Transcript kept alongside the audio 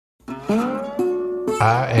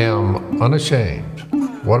I am unashamed.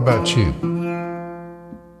 What about you?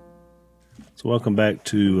 So welcome back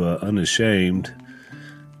to Unashamed.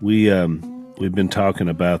 We've been talking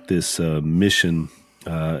about this mission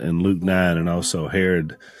in Luke 9, and also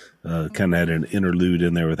Herod kind of had an interlude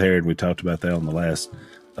in there with Herod. We talked about that on the last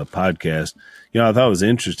podcast. I thought it was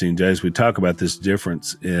interesting, Jace. We talk about this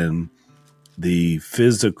difference in the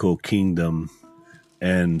physical kingdom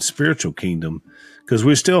and spiritual kingdom, because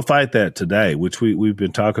we still fight that today, which we've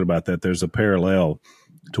been talking about that. There's a parallel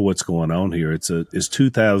to what's going on here. It's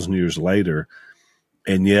 2,000 years later,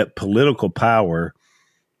 and yet political power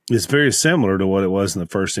is very similar to what it was in the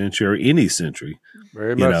first century or any century.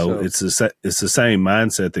 Very much so. It's the same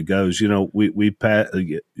mindset that goes. We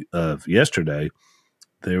yesterday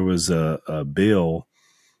there was a bill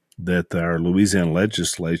that our Louisiana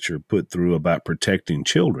legislature put through about protecting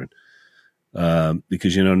children.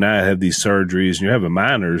 Because, now I have these surgeries and you're having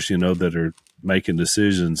minors, that are making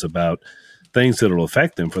decisions about things that will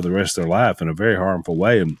affect them for the rest of their life in a very harmful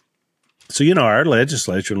way. And so, our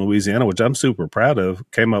legislature in Louisiana, which I'm super proud of,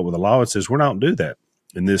 came up with a law that says we're not going to do that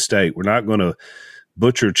in this state. We're not going to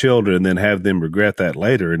butcher children and then have them regret that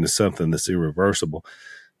later into something that's irreversible.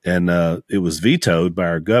 And it was vetoed by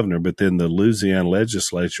our governor, but then the Louisiana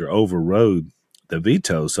legislature overrode the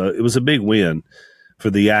veto. So it was a big win for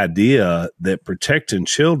the idea that protecting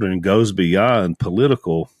children goes beyond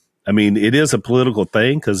political. I mean, it is a political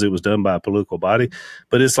thing because it was done by a political body,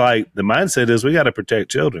 but it's like the mindset is we got to protect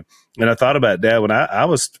children. And I thought about that when I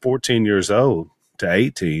was 14 years old to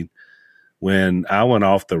 18, when I went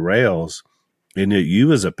off the rails, and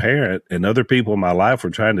you as a parent and other people in my life were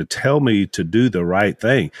trying to tell me to do the right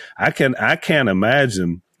thing. I can't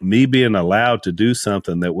imagine me being allowed to do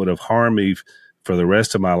something that would have harmed me for the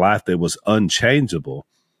rest of my life that was unchangeable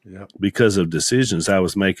because of decisions I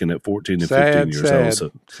was making at 14 and 15 years old.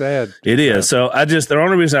 So sad. It is. So the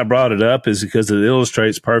only reason I brought it up is because it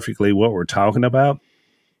illustrates perfectly what we're talking about.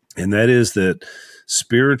 And that is that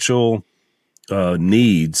spiritual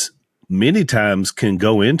needs many times can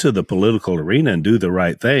go into the political arena and do the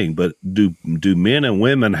right thing. But do men and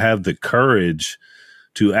women have the courage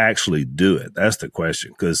to actually do it? That's the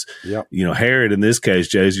question. Because, Herod, in this case,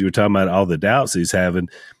 Jay, you were talking about all the doubts he's having.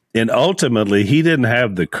 And ultimately, he didn't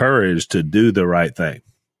have the courage to do the right thing.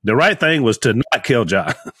 The right thing was to not kill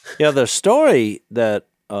John. Yeah, the story that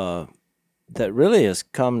really has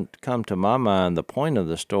come to my mind, the point of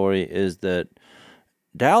the story is that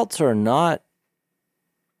doubts are not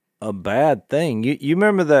a bad thing. You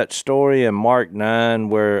remember that story in Mark 9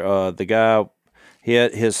 where the guy,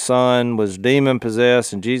 his son was demon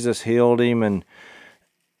possessed and Jesus healed him, and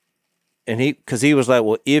he was like,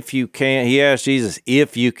 well, if you can, he asked Jesus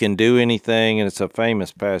if you can do anything, and it's a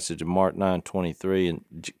famous passage in Mark 9:23, and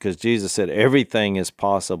because Jesus said everything is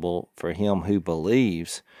possible for him who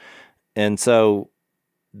believes. And so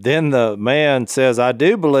then the man says, I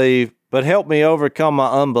do believe, but help me overcome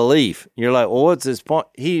my unbelief. You're like, well, what's his point?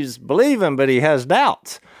 He's believing, but he has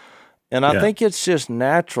doubts. And I think it's just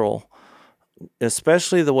natural,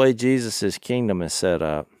 especially the way Jesus' kingdom is set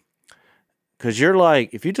up. Because you're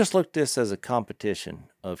like, if you just look at this as a competition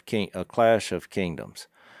of a clash of kingdoms,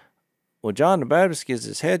 well, John the Baptist gets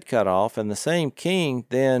his head cut off, and the same king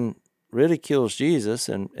then ridicules Jesus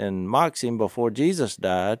and mocks him before Jesus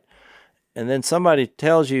died. And then somebody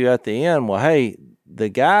tells you at the end, well, hey, the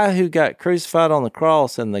guy who got crucified on the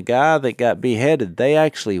cross and the guy that got beheaded, they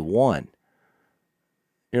actually won.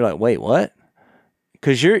 You're like, wait, what?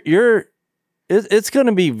 Because it's going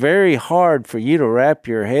to be very hard for you to wrap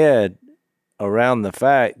your head around the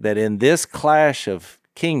fact that in this clash of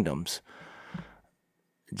kingdoms,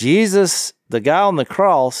 Jesus, the guy on the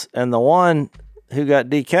cross, and the one who got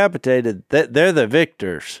decapitated, they're the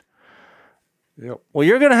victors. Yep. Well,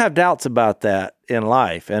 you're going to have doubts about that in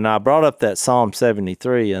life. And I brought up that Psalm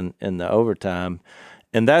 73 in the overtime,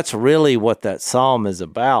 and that's really what that psalm is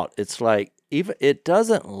about. It's like, even it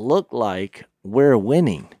doesn't look like we're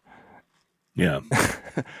winning. Yeah.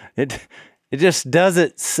 It just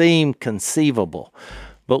doesn't seem conceivable.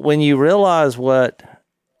 But when you realize what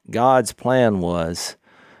God's plan was,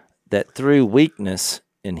 that through weakness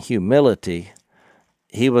and humility,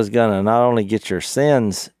 he was going to not only get your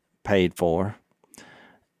sins paid for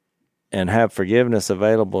and have forgiveness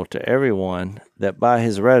available to everyone, that by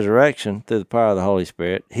his resurrection through the power of the Holy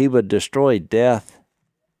Spirit, he would destroy death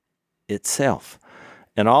itself.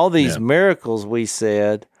 And all these miracles we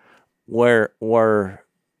said were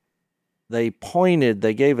they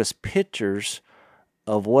gave us pictures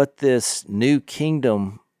of what this new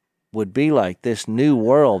kingdom would be like, this new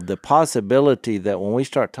world, the possibility that when we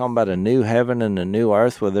start talking about a new heaven and a new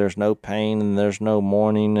earth where there's no pain and there's no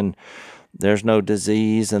mourning and there's no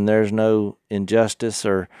disease and there's no injustice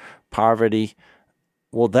or poverty.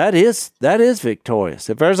 Well, that is victorious.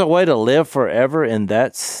 If there's a way to live forever in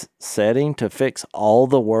that setting to fix all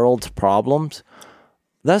the world's problems,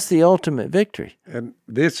 that's the ultimate victory. And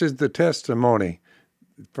this is the testimony.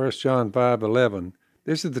 1 John 5:11.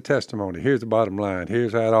 This is the testimony. Here's the bottom line.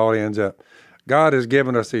 Here's how it all ends up. God has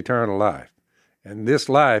given us eternal life, and this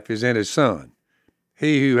life is in his Son.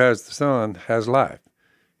 He who has the Son has life.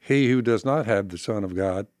 He who does not have the Son of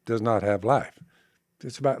God does not have life.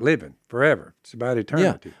 It's about living forever. It's about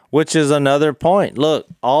eternity. Yeah, which is another point. Look,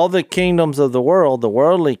 all the kingdoms of the world, the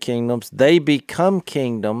worldly kingdoms, they become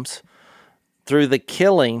kingdoms through the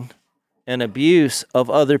killing and abuse of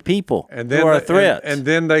other people And who then are threats. and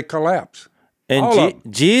then they collapse. And All of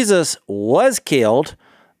them. Jesus was killed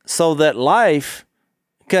so that life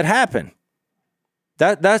could happen.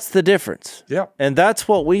 That's the difference. Yeah. And that's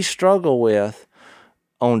what we struggle with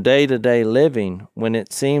on day-to-day living when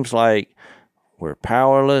it seems like we're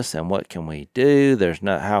powerless and what can we do?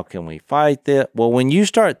 How can we fight this? Well, when you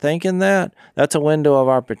start thinking that, that's a window of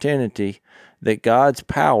opportunity that God's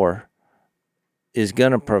power is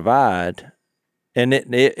going to provide. And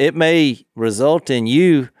it may result in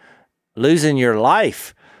you losing your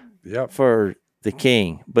life Yep. for the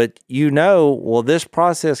King. But well, this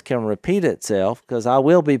process can repeat itself because I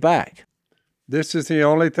will be back. This is the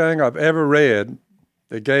only thing I've ever read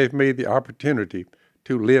that gave me the opportunity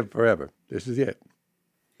to live forever. This is it.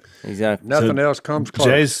 Exactly. Nothing else comes close.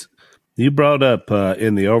 Jace, you brought up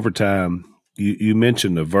in the overtime, you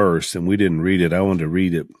mentioned a verse, and we didn't read it. I wanted to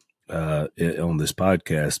read it on this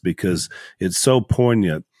podcast because it's so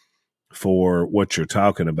poignant for what you're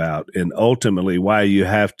talking about and ultimately why you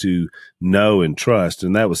have to know and trust.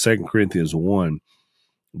 And that was 2 Corinthians 1,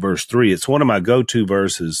 verse 3. It's one of my go-to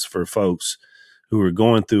verses for folks who are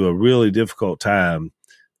going through a really difficult time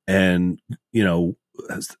and,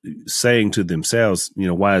 saying to themselves,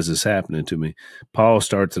 why is this happening to me? Paul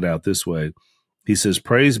starts it out this way. He says,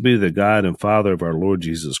 "Praise be the God and Father of our Lord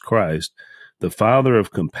Jesus Christ, the Father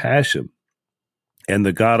of compassion and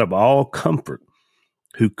the God of all comfort,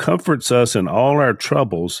 who comforts us in all our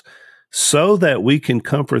troubles so that we can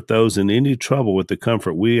comfort those in any trouble with the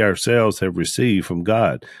comfort we ourselves have received from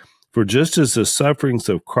God. For just as the sufferings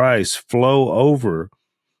of Christ flow over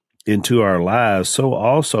into our lives, so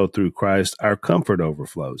also through Christ our comfort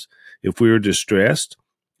overflows. If we are distressed,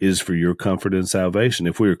 it is for your comfort and salvation.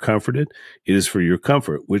 If we are comforted, it is for your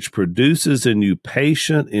comfort, which produces in you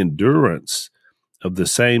patient endurance of the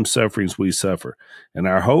same sufferings we suffer. And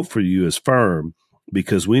our hope for you is firm,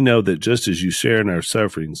 because we know that just as you share in our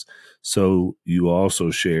sufferings, so you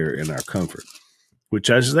also share in our comfort."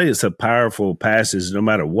 Which I think is a powerful passage. No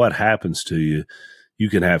matter what happens to you, you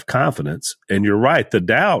can have confidence. And you're right, the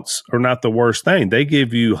doubts are not the worst thing. They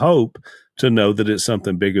give you hope to know that it's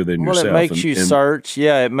something bigger than yourself. Well, it makes you search.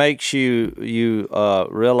 Yeah, it makes you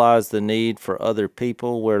realize the need for other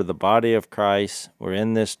people. We're the body of Christ. We're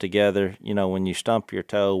in this together. When you stump your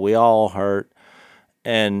toe, we all hurt.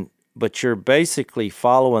 But you're basically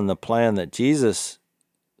following the plan that Jesus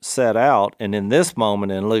set out. And in this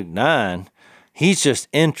moment in Luke 9, he's just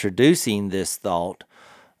introducing this thought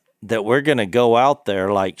that we're going to go out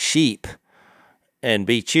there like sheep and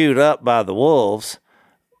be chewed up by the wolves.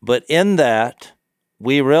 But in that,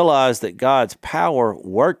 we realize that God's power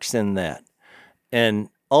works in that. And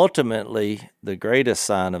ultimately, the greatest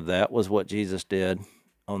sign of that was what Jesus did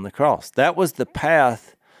on the cross. That was the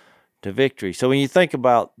path to victory. So when you think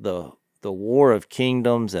about the war of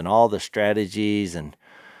kingdoms and all the strategies, and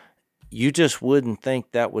you just wouldn't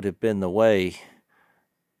think that would have been the way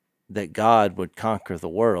that God would conquer the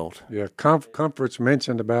world. Yeah, comfort's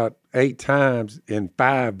mentioned about 8 times in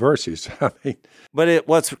 5 verses. But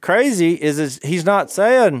what's crazy is he's not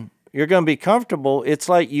saying you're going to be comfortable. It's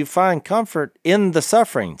like you find comfort in the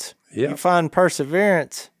sufferings. Yeah. You find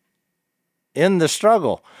perseverance in the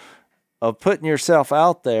struggle of putting yourself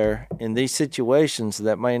out there in these situations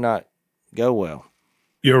that may not go well.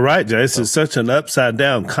 You're right, Jason. It's such an upside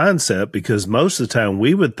down concept because most of the time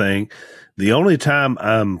we would think the only time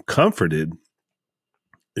I'm comforted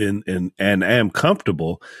and am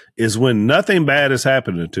comfortable is when nothing bad is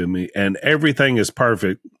happening to me and everything is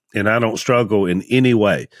perfect and I don't struggle in any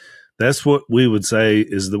way. That's what we would say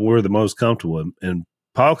is we're the most comfortable. And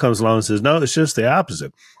Paul comes along and says, no, it's just the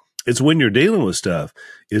opposite. It's when you're dealing with stuff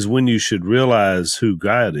is when you should realize who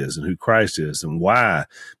God is and who Christ is and why,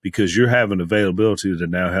 because you're having availability to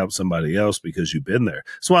now help somebody else because you've been there.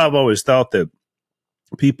 That's why I've always thought that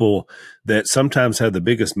people that sometimes have the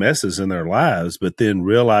biggest messes in their lives, but then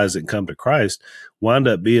realize and come to Christ, wind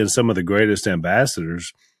up being some of the greatest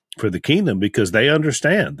ambassadors for the kingdom because they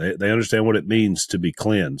understand. They understand what it means to be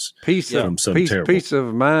cleansed from some terrible. Peace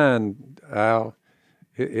of mind, Al.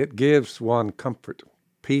 It gives one comfort,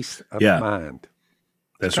 peace of mind.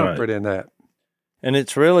 That's comfort right. in that. And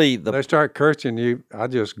it's really They start cursing you, I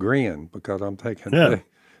just grin because I'm thinking,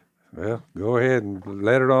 well, go ahead and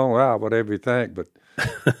let it on out, whatever you think, but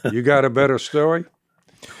you got a better story?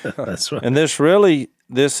 That's right. And this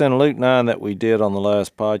in Luke 9 that we did on the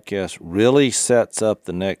last podcast really sets up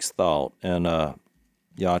the next thought. And, I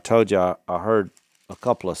told you I heard a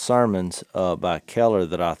couple of sermons by Keller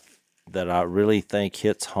that I really think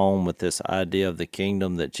hits home with this idea of the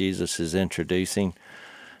kingdom that Jesus is introducing,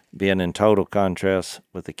 being in total contrast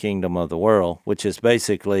with the kingdom of the world, which is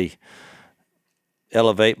basically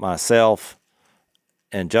elevate myself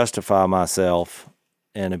and justify myself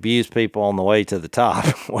and abuse people on the way to the top,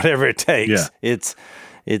 whatever it takes. Yeah.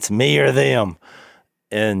 It's me or them.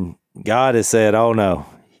 And God has said, oh no,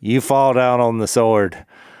 you fall down on the sword,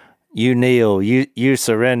 you kneel, you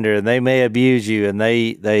surrender, and they may abuse you, and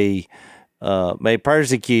they may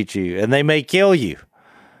persecute you, and they may kill you.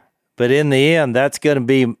 But in the end, that's going to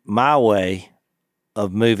be my way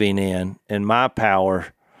of moving in and my power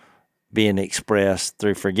being expressed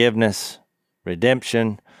through forgiveness,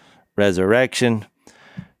 redemption, resurrection,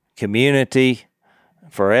 community,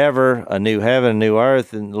 forever, a new heaven, a new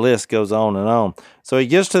earth, and the list goes on and on. So he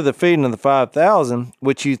gets to the feeding of the 5,000,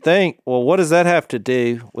 which you think, well, what does that have to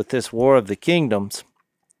do with this war of the kingdoms?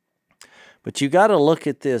 But you got to look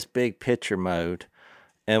at this big picture mode.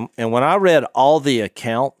 And when I read all the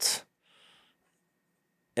accounts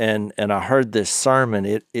and I heard this sermon,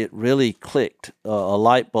 it really clicked. A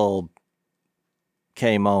light bulb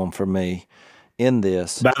came on for me in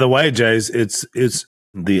this. By the way, Jays, it's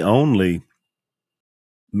the only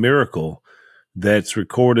miracle that's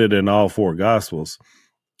recorded in all four Gospels.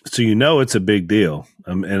 So it's a big deal.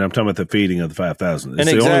 And I'm talking about the feeding of the 5,000.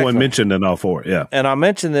 It's the only one mentioned in all four, yeah. And I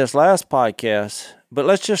mentioned this last podcast, but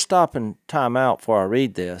let's just stop and time out before I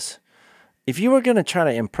read this. If you were going to try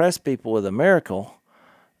to impress people with a miracle,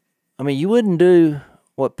 I mean, you wouldn't do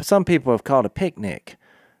what some people have called a picnic.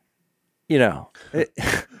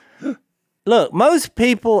 Look, most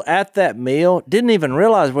people at that meal didn't even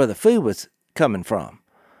realize where the food was coming from.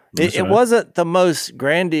 It wasn't the most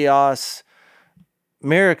grandiose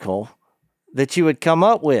miracle that you would come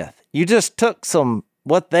up with. You just took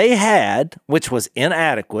what they had, which was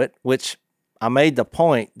inadequate, which I made the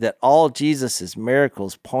point that all Jesus's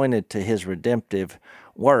miracles pointed to his redemptive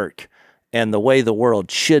work and the way the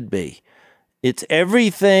world should be. It's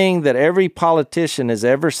everything that every politician has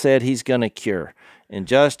ever said he's going to cure.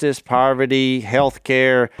 Injustice, poverty, health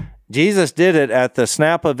care. Jesus did it at the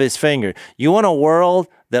snap of his finger. You want a world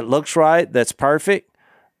that looks right, that's perfect?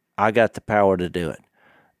 I got the power to do it.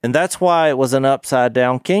 And that's why it was an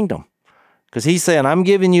upside-down kingdom. Because he's saying, I'm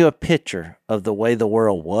giving you a picture of the way the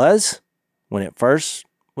world was when it first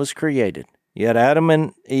was created. You had Adam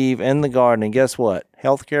and Eve in the garden, and guess what?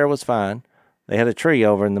 Healthcare was fine. They had a tree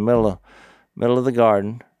over in the middle of the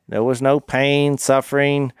garden. There was no pain,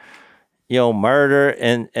 suffering, murder.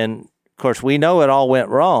 And of course, we know it all went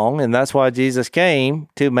wrong, and that's why Jesus came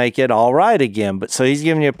to make it all right again. But so he's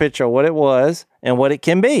giving you a picture of what it was and what it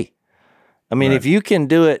can be. I mean, if you can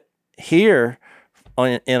do it here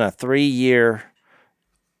in a 3-year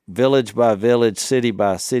village by village, city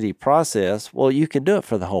by city process, well, you can do it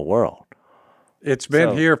for the whole world. It's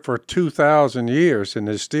been here for 2,000 years and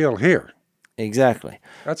is still here. Exactly.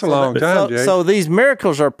 That's a long time, Jay. So these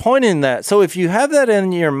miracles are pointing that. So if you have that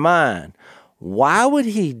in your mind, why would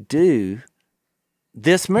he do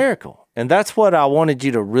this miracle? And that's what I wanted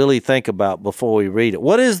you to really think about before we read it.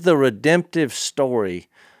 What is the redemptive story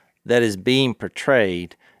that is being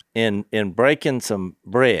portrayed in breaking some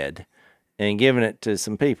bread and giving it to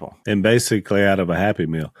some people? And basically out of a Happy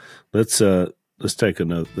Meal. Let's take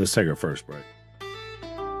our first break.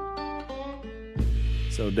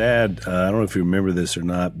 So, Dad, I don't know if you remember this or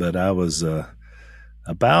not, but I was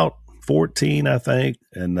about 14, I think,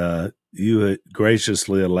 and you had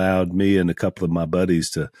graciously allowed me and a couple of my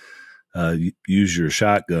buddies to use your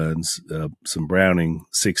shotguns, some Browning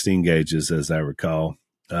 16 gauges, as I recall,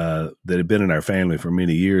 that had been in our family for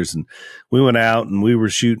many years. And we went out and we were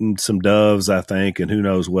shooting some doves, I think, and who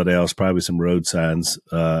knows what else, probably some road signs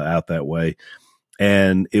out that way.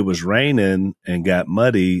 And it was raining and got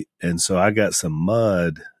muddy, and so I got some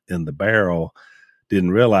mud in the barrel,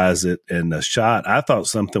 didn't realize it, and the shot, I thought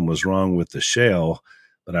something was wrong with the shell,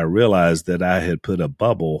 but I realized that I had put a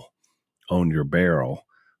bubble on your barrel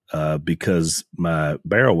because my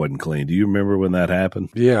barrel wasn't clean. Do you remember when that happened?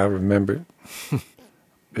 Yeah, I remember.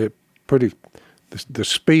 The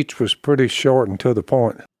speech was pretty short and to the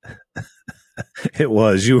point. It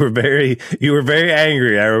was. You were very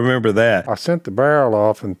angry. I remember that. I sent the barrel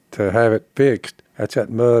off and to have it fixed. That's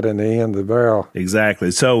that mud in the end of the barrel.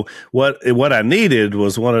 Exactly. So what I needed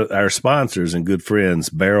was one of our sponsors and good friends,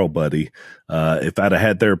 Barrel Buddy. If I'd have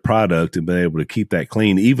had their product and been able to keep that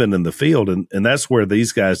clean, even in the field, and that's where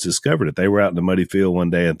these guys discovered it. They were out in the muddy field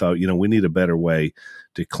one day and thought, we need a better way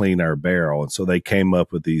to clean our barrel, and so they came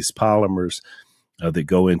up with these polymers that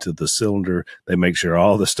go into the cylinder. They make sure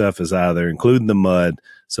all the stuff is out of there, including the mud,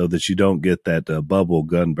 so that you don't get that bubble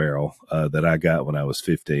gun barrel that I got when I was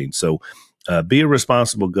 15. So be a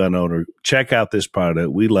responsible gun owner. Check out this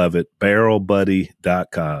product. We love it.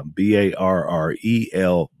 BarrelBuddy.com.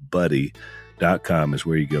 BARREL Buddy.com is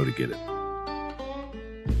where you go to get it.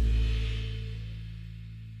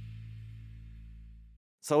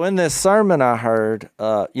 So in this sermon I heard,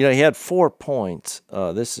 he had 4 points.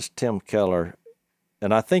 This is Tim Keller,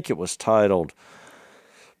 and I think it was titled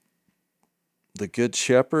The Good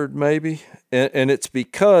Shepherd, maybe. And it's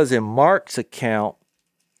because in Mark's account,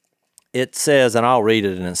 it says, and I'll read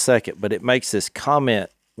it in a second, but it makes this comment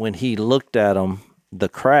when he looked at them, the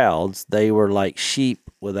crowds, they were like sheep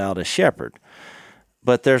without a shepherd.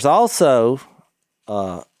 But there's also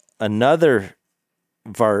another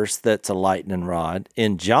verse that's a lightning rod.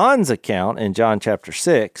 In John's account, in John chapter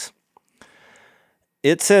 6,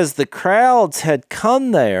 it says the crowds had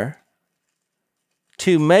come there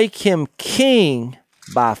to make him king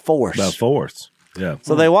by force. By force, yeah.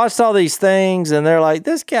 So they watched all these things, and they're like,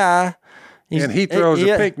 this guy... And he throws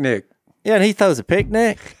a picnic. Yeah, and he throws a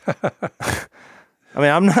picnic. I mean,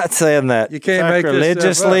 I'm not saying that you can't make this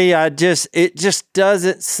religiously. stuff up. It just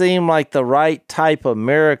doesn't seem like the right type of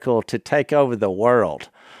miracle to take over the world.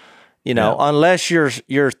 Unless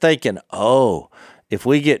you're thinking, oh, if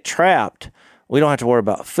we get trapped, we don't have to worry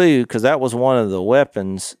about food, because that was one of the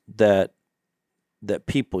weapons that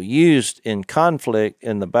people used in conflict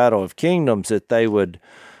in the Battle of Kingdoms, that they would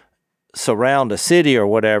surround a city or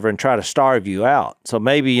whatever and try to starve you out. So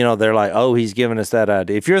maybe, they're like, oh, he's giving us that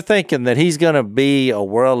idea. If you're thinking that he's going to be a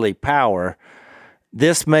worldly power,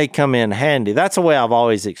 this may come in handy. That's the way I've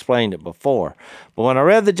always explained it before. But when I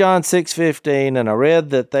read the John 6:15 and I read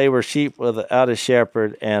that they were sheep without a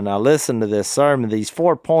shepherd, and I listened to this sermon, these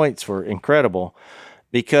 4 points were incredible,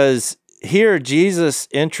 because here Jesus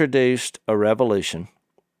introduced a revolution.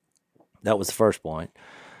 That was the first point.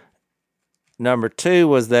 Number 2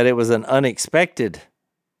 was that it was an unexpected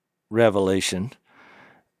revolution.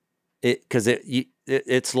 Because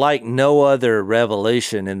it's like no other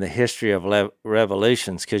revolution in the history of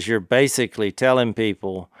revolutions, because you're basically telling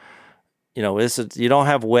people, you don't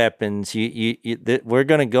have weapons. We're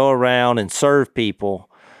going to go around and serve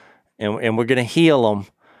people, and we're going to heal them,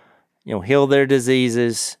 heal their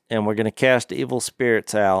diseases, and we're going to cast evil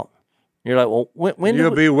spirits out. You're like, well, when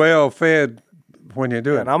you'll be well fed when you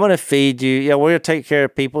do it. And I'm going to feed you. Yeah, we're going to take care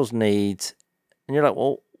of people's needs. And you're like,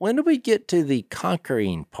 well, when do we get to the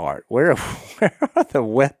conquering part? Where are the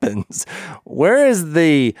weapons?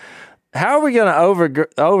 How are we going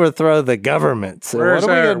to overthrow the governments?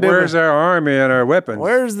 Where's our army and our weapons?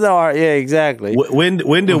 Yeah, exactly.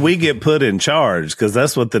 When do we get put in charge? Because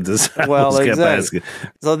that's what the disciples kept asking.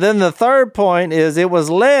 So then the third point is it was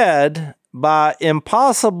led by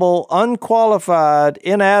impossible, unqualified,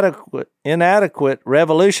 inadequate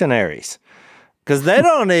revolutionaries, because they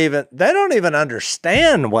don't even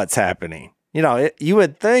understand what's happening. You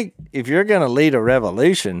would think if you're going to lead a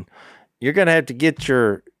revolution, you're going to have to get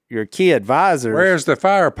your key advisors. Where's the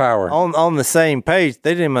firepower? On the same page.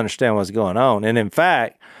 They didn't even understand what's going on. And in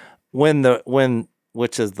fact,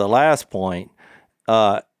 which is the last point,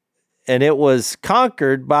 and it was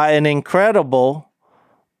conquered by an incredible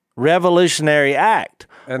revolutionary act.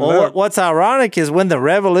 And what's ironic is when the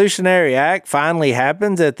revolutionary act finally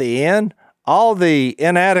happens at the end, all the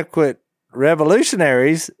inadequate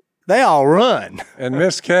revolutionaries, they all run. And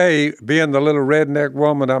Miss Kay, being the little redneck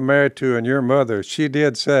woman I'm married to and your mother, she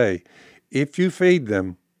did say, if you feed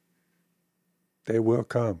them, they will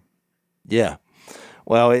come. Yeah.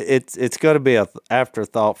 Well, it's going to be an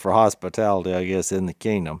afterthought for hospitality, I guess, in the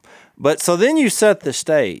kingdom. But so then you set the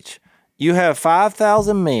stage. You have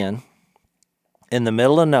 5,000 men in the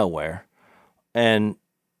middle of nowhere, and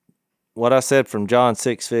what I said from John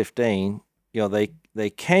 6:15, they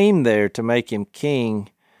came there to make him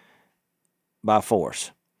king by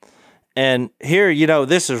force. And here,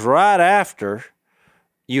 this is right after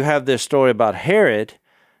you have this story about Herod,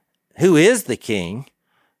 who is the king,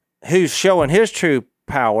 who's showing his true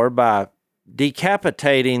power by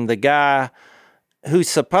decapitating the guy who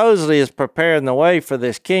supposedly is preparing the way for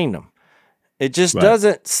this kingdom. It just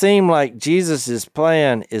doesn't seem like Jesus'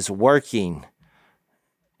 plan is working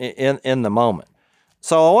in the moment.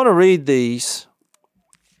 So I want to read these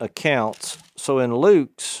accounts. So in Luke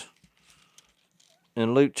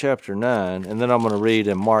chapter 9, and then I'm going to read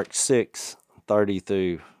in Mark 6, 30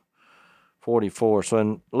 through 44. So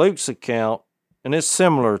in Luke's account, and it's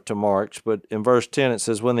similar to Mark's, but in verse 10 it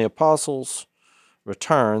says, when the apostles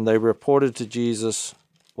returned, they reported to Jesus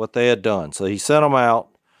what they had done. So he sent them out.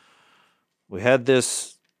 We had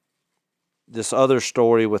this other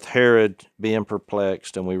story with Herod being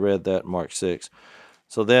perplexed, and we read that in Mark 6.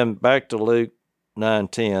 So then back to Luke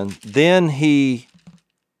 9:10. Then he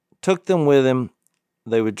took them with him.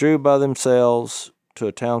 They withdrew by themselves to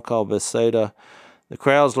a town called Bethsaida. The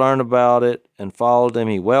crowds learned about it and followed him.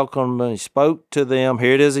 He welcomed them. He spoke to them.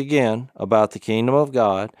 Here it is again about the kingdom of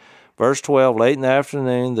God. Verse 12, late in the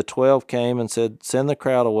afternoon, the 12 came and said, send the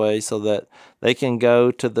crowd away so that they can go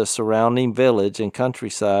to the surrounding village and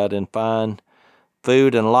countryside and find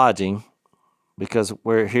food and lodging, because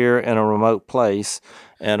we're here in a remote place.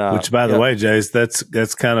 And which, by the way, Jace,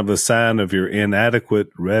 that's kind of a sign of your inadequate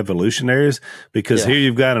revolutionaries, because here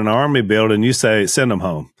you've got an army building. You say, send them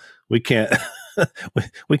home. We can't.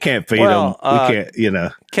 we can't feed them. We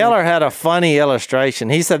can't, Keller had a funny illustration.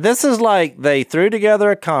 He said, this is like they threw together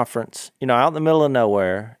a conference, out in the middle of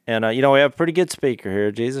nowhere. And, we have a pretty good speaker here,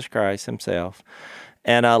 Jesus Christ himself.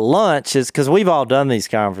 And lunch is, because we've all done these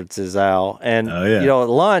conferences, Al. And,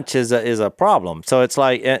 lunch is a problem. So it's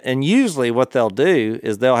like, and usually what they'll do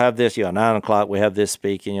is they'll have this, 9 o'clock we have this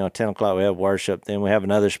speaking, 10 o'clock we have worship, then we have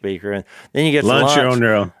another speaker. And then you get lunch. You're on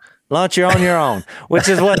your own. Lunch, you're on your own, which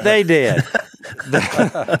is what they did.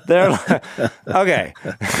 They're like, okay,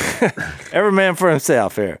 every man for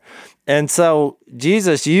himself here. And so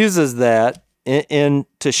Jesus uses that in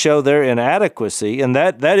to show their inadequacy, and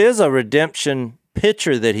that is a redemption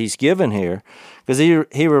picture that he's given here, because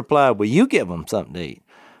he replied, well, you give them something to eat.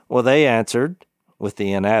 Well, they answered with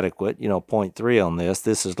the inadequate, point 3 on this.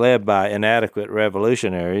 This is led by inadequate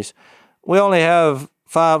revolutionaries. We only have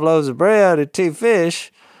 5 loaves of bread and 2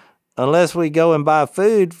 fish. Unless we go and buy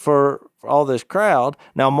food for all this crowd.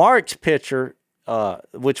 Now, Mark's picture,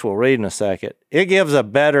 which we'll read in a second, it gives a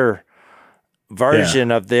better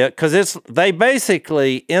version of this, because they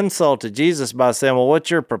basically insulted Jesus by saying, well, what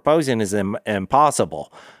you're proposing is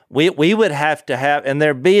impossible. We would have to have, and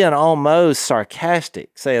they're being almost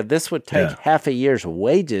sarcastic, saying this would take half a year's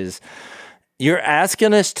wages. You're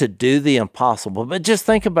asking us to do the impossible. But just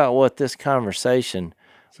think about what this conversation.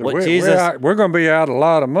 So we're going to be out a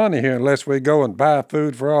lot of money here unless we go and buy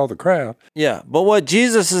food for all the crowd. Yeah, but what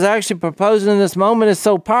Jesus is actually proposing in this moment is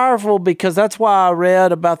so powerful, because that's why I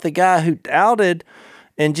read about the guy who doubted,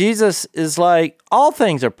 and Jesus is like, all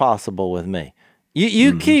things are possible with me.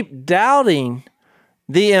 You keep doubting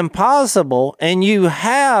the impossible, and you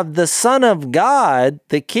have the Son of God,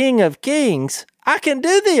 the King of Kings. I can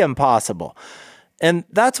do the impossible. And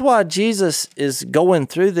that's why Jesus is going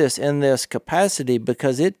through this in this capacity,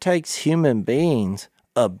 because it takes human beings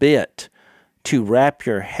a bit to wrap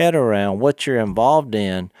your head around what you're involved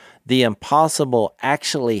in. The impossible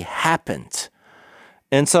actually happens.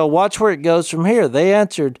 And so watch where it goes from here. They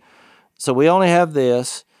answered, so we only have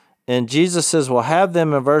this. And Jesus says, well, have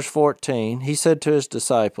them in verse 14. He said to his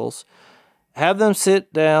disciples, have them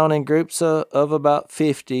sit down in groups of about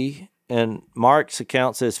 50. And Mark's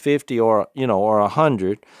account says 50 or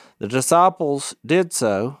 100. The disciples did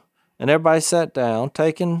so, and everybody sat down,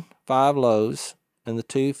 taking 5 loaves and the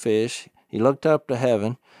 2 fish. He looked up to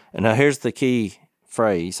heaven. And now here's the key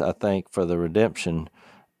phrase, I think, for the redemption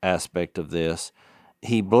aspect of this.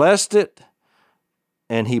 He blessed it,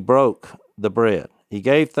 and he broke the bread. He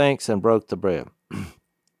gave thanks and broke the bread.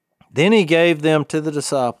 Then he gave them to the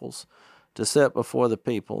disciples to set before the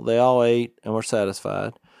people. They all ate and were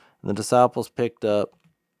satisfied. And the disciples picked up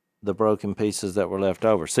the broken pieces that were left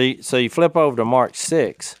over. So you flip over to Mark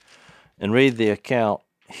 6 and read the account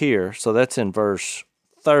here. So that's in verse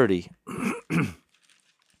 30.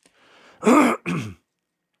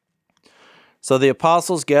 So the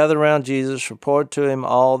apostles gathered around Jesus, reported to him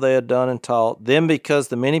all they had done and taught. Then, because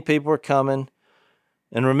the many people were coming,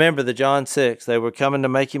 and remember the John 6, they were coming to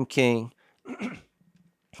make him king,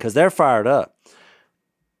 because they're fired up.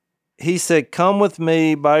 He said, come with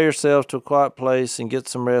me by yourselves to a quiet place and get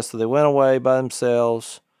some rest. So they went away by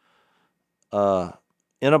themselves in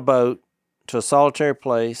a boat to a solitary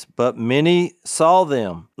place. But many saw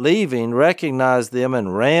them leaving, recognized them,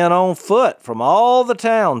 and ran on foot from all the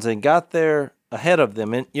towns and got there ahead of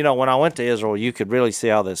them. And, when I went to Israel, you could really see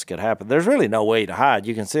how this could happen. There's really no way to hide.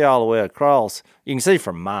 You can see all the way across. You can see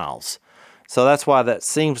for miles. So that's why that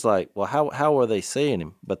seems like, well, how were they seeing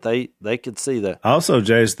him? But they could see that. Also,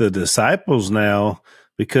 Jace, the disciples now,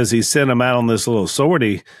 because he sent them out on this little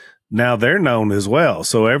sortie. Now they're known as well.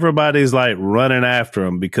 So everybody's like running after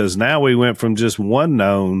them because now we went from just one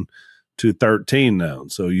known to 13 known.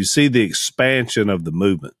 So you see the expansion of the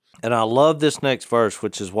movement. And I love this next verse,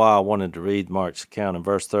 which is why I wanted to read Mark's account in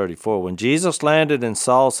verse 34. When Jesus landed and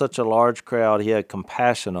saw such a large crowd, he had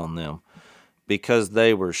compassion on them because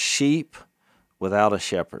they were sheep without a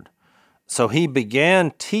shepherd. So he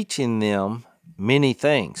began teaching them many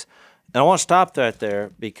things. And I want to stop that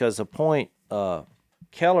there because a point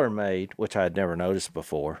Keller made, which I had never noticed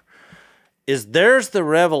before, is there's the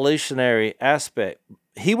revolutionary aspect.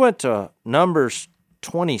 He went to Numbers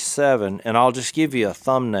 27, and I'll just give you a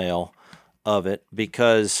thumbnail of it,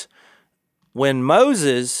 because when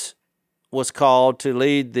Moses was called to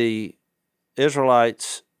lead the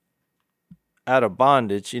Israelites out of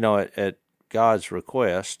bondage, at God's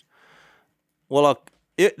request, well,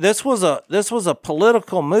 this was a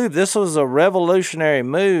political move. This was a revolutionary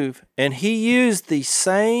move, and he used the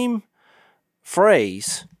same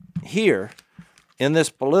phrase here in this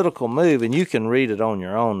political move, and you can read it on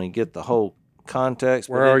your own and get the whole context.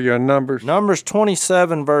 Where are your numbers? Numbers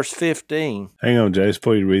 27, verse 15. Hang on, Jace,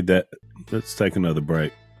 before you read that, let's take another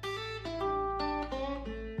break.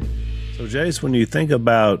 So, Jace, when you think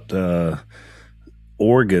about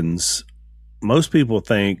organs, most people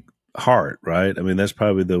think heart, right? I mean, that's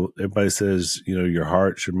probably everybody says, your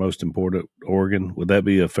heart's your most important organ. Would that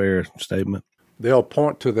be a fair statement? They'll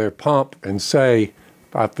point to their pump and say,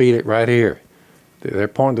 I feed it right here. They're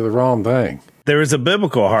pointing to the wrong thing. There is a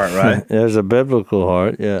biblical heart, right? There's a biblical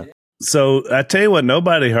heart, yeah. So I tell you what,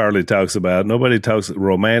 nobody hardly talks about. Nobody talks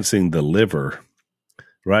romancing the liver,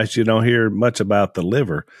 right? You don't hear much about the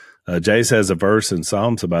liver. Jace has a verse in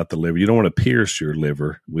Psalms about the liver. You don't want to pierce your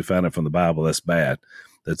liver. We found it from the Bible. That's bad.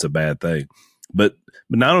 That's a bad thing. But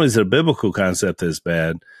not only is it a biblical concept that's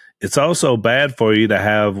bad, it's also bad for you to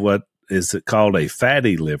have what is called a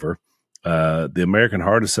fatty liver. The American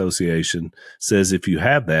Heart Association says if you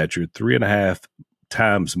have that, you're 3.5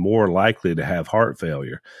 times more likely to have heart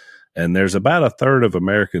failure. And there's about a third of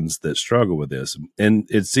Americans that struggle with this. And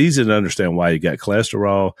it's easy to understand why. You got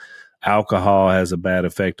cholesterol, alcohol has a bad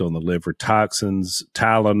effect on the liver, toxins,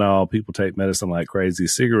 Tylenol, people take medicine like crazy,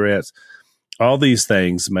 cigarettes. All these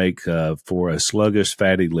things make for a sluggish,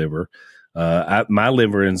 fatty liver. My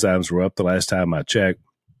liver enzymes were up the last time I checked.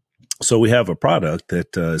 So we have a product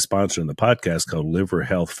that is sponsoring the podcast called Liver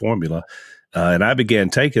Health Formula. And I began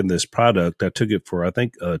taking this product. I took it for,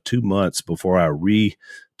 2 months before I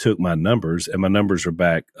retook my numbers, and my numbers are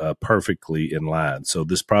back perfectly in line. So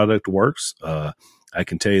this product works. I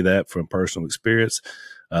can tell you that from personal experience.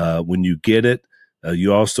 When you get it, they're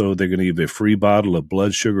going to give you a free bottle of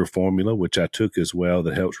blood sugar formula, which I took as well,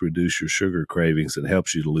 that helps reduce your sugar cravings and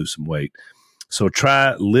helps you to lose some weight. So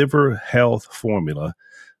try Liver Health Formula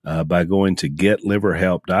by going to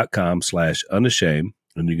getliverhelp.com/unashamed,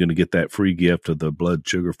 and you're going to get that free gift of the blood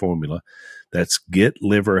sugar formula. That's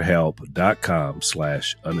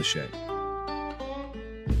getliverhelp.com/unashamed.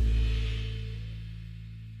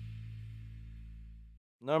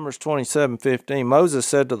 Numbers 27:15. Moses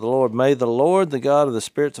said to the Lord, "May the Lord, the God of the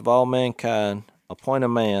spirits of all mankind, appoint a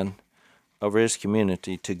man over his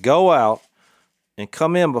community to go out and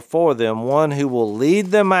come in before them, one who will lead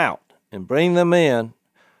them out and bring them in,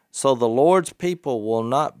 so the Lord's people will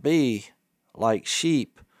not be like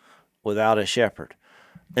sheep without a shepherd."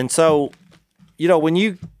 And so, when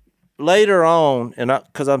you later on, and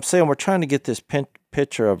because I'm saying we're trying to get this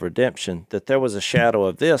picture of redemption, that there was a shadow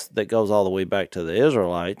of this that goes all the way back to the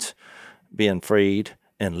Israelites being freed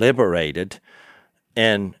and liberated.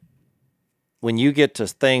 And when you get to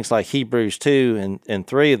things like Hebrews 2 and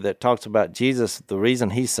 3 that talks about Jesus, the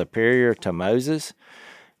reason he's superior to Moses,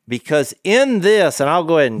 because in this, and I'll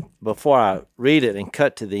go ahead and before I read it and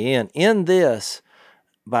cut to the end, in this,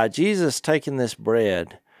 by Jesus taking this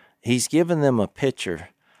bread, he's given them a picture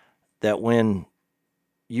that when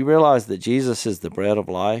you realize that Jesus is the bread of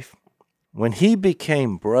life, when he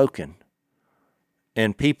became broken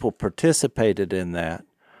and people participated in that,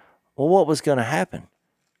 well, what was going to happen?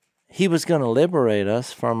 He was going to liberate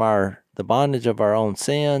us from the bondage of our own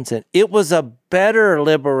sins, and it was a better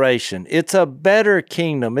liberation. It's a better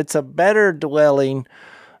kingdom. It's a better dwelling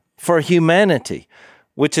for humanity,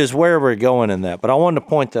 which is where we're going in that. But I wanted to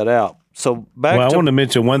point that out. So I want to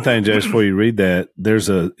mention one thing, Jess, before you read that. There's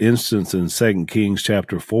an instance in 2 Kings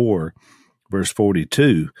chapter 4, verse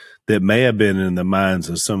 42, that may have been in the minds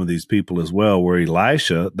of some of these people as well, where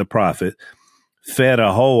Elisha, the prophet, fed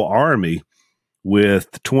a whole army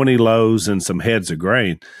with 20 loaves and some heads of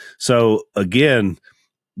grain. So again,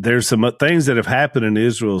 there's some things that have happened in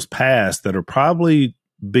Israel's past that are probably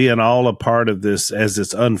being all a part of this as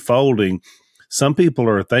it's unfolding, some people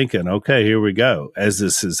are thinking, okay, here we go, as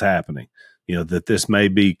this is happening, that this may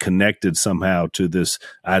be connected somehow to this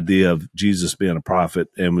idea of Jesus being a prophet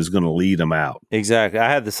and was going to lead them out. Exactly. I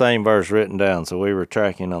had the same verse written down, so we were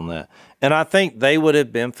tracking on that. And I think they would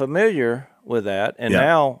have been familiar with that. And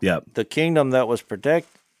now the kingdom that was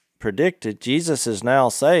predicted, Jesus is now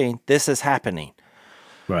saying, this is happening.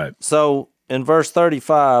 Right. So in verse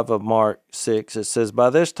 35 of Mark 6, it says, by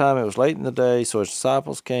this time it was late in the day, so his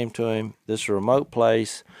disciples came to him, this remote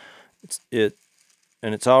place,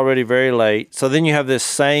 and it's already very late. So then you have this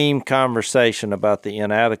same conversation about the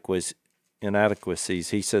inadequacies.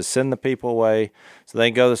 He says, send the people away. So they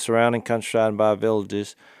go to the surrounding countryside and buy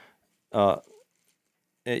villages. Buy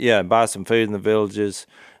some food in the villages.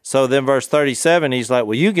 So then verse 37, he's like,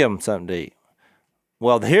 well, you give them something to eat.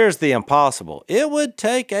 Well, here's the impossible. It would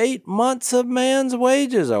take 8 months of man's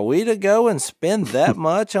wages. Are we to go and spend that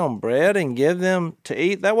much on bread and give them to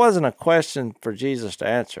eat? That wasn't a question for Jesus to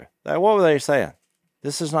answer. What were they saying?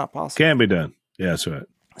 This is not possible. Can't be done. Yeah, that's right.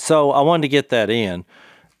 So I wanted to get that in.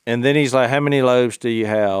 And then he's like, how many loaves do you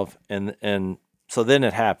have? And so then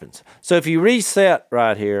it happens. So if you reset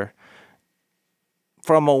right here,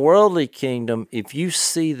 from a worldly kingdom, if you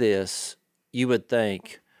see this, you would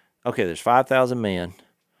think, okay, there's 5,000 men.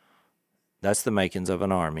 That's the makings of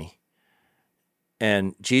an army.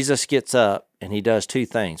 And Jesus gets up and he does two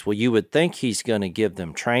things. Well, you would think he's going to give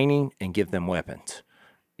them training and give them weapons.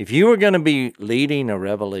 If you were going to be leading a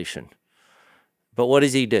revolution, but what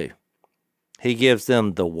does he do? He gives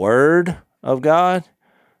them the word of God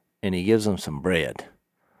and he gives them some bread.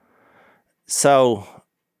 So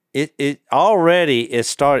it already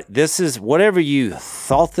started. This is whatever you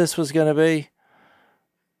thought this was going to be.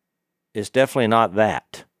 It's definitely not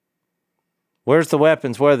that. Where's the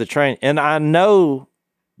weapons? Where are the training? And I know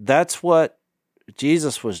that's what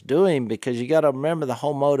Jesus was doing, because you got to remember the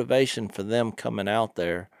whole motivation for them coming out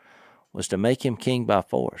there was to make him king by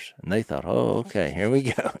force. And they thought, oh, okay, here we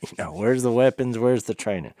go. Where's the weapons? Where's the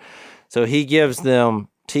training? So he gives them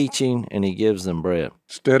teaching and he gives them bread.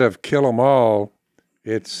 Instead of kill them all,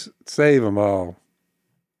 it's save them all.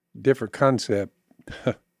 Different concept.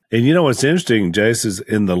 And what's interesting, Jace, is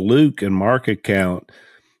in the Luke and Mark account,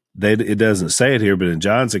 it doesn't say it here, but in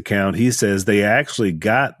John's account, he says they actually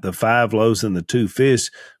got the 5 loaves and the 2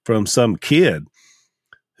 fish from some kid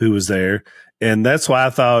who was there. And that's why I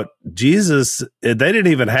thought Jesus, they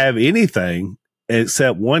didn't even have anything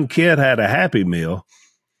except one kid had a Happy Meal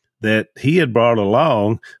that he had brought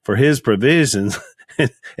along for his provisions.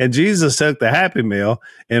 And Jesus took the Happy Meal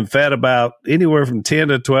and fed about anywhere from 10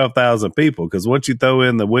 to 12,000 people. Because once you throw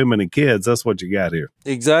in the women and kids, that's what you got here.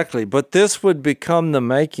 Exactly. But this would become the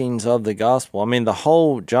makings of the gospel. I mean, the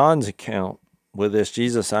whole John's account with this,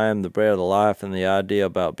 Jesus, I am the bread of the life, and the idea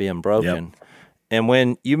about being broken. Yep. And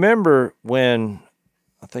when you remember when,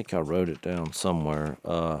 I think I wrote it down somewhere,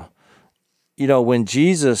 when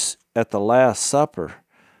Jesus at the Last Supper,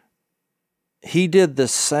 he did the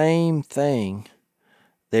same thing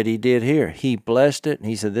that he did here. He blessed it, and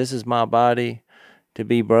he said, this is my body to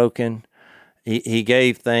be broken. He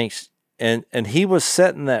gave thanks, and he was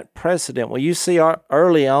setting that precedent. Well, you see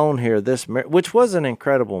early on here, which was an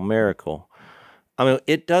incredible miracle. I mean,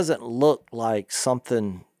 it doesn't look like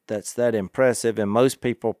something that's that impressive, and most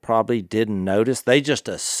people probably didn't notice. They just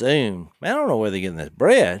assumed, man, I don't know where they're getting this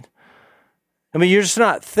bread. I mean, you're just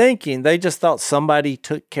not thinking. They just thought somebody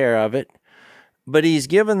took care of it. But he's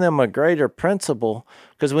given them a greater principle,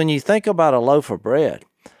 because when you think about a loaf of bread,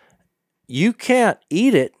 you can't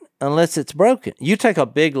eat it unless it's broken. You take a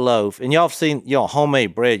big loaf, and y'all have seen,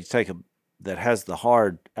 homemade bread, you take that has the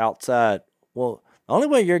hard outside. Well, the only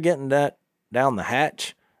way you're getting that down the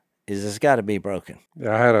hatch is it's got to be broken.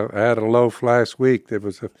 Yeah, I had a loaf last week that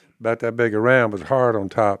was about that big around, was hard on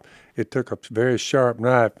top. It took a very sharp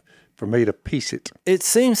knife for me to piece it. It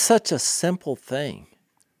seems such a simple thing.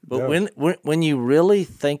 But when you really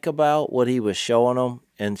think about what he was showing them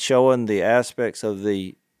and showing the aspects of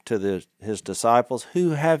his disciples who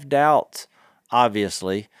have doubts,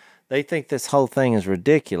 obviously, they think this whole thing is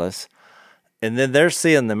ridiculous. And then they're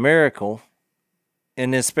seeing the miracle.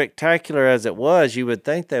 And as spectacular as it was, you would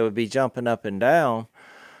think they would be jumping up and down.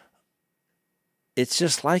 It's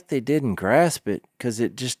just like they didn't grasp it, because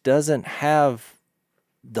it just doesn't have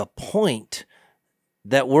the point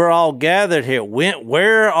that we're all gathered here.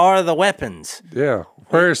 Where are the weapons? Yeah,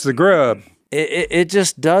 where's the grub? It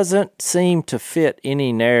just doesn't seem to fit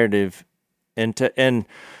any narrative. And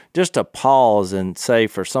just to pause and say,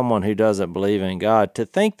 for someone who doesn't believe in God, to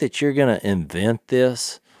think that you're going to invent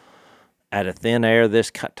this out of thin air,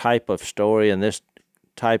 this type of story and this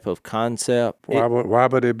type of concept. Why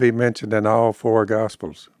would it be mentioned in all four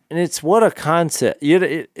Gospels? And it's what a concept.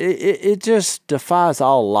 It just defies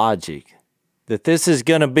all logic that this is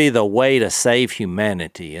going to be the way to save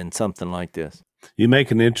humanity in something like this. You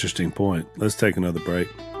make an interesting point. Let's take another break.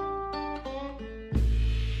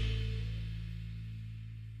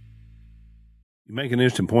 You make an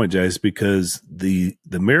interesting point, Jace, because the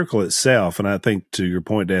miracle itself, and I think to your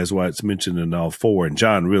point, Daz, why it's mentioned in all four, and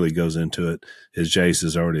John really goes into it, as Jace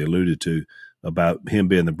has already alluded to, about him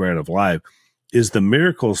being the bread of life, is the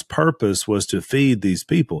miracle's purpose was to feed these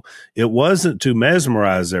people. It wasn't to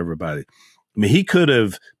mesmerize everybody. I mean, he could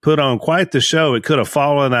have put on quite the show. It could have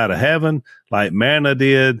fallen out of heaven like manna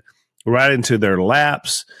did, right into their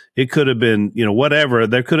laps. It could have been, whatever.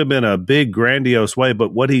 There could have been a big grandiose way.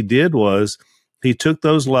 But what he did was he took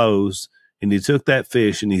those loaves and he took that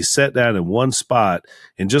fish and he sat down in one spot.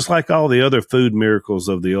 And just like all the other food miracles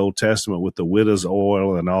of the Old Testament with the widow's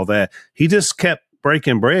oil and all that, he just kept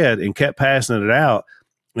breaking bread and kept passing it out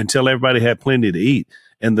until everybody had plenty to eat.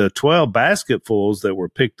 And the 12 basketfuls that were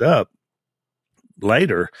picked up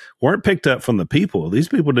later weren't picked up from the people. These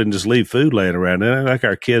people didn't just leave food laying around. They're like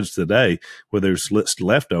our kids today where there's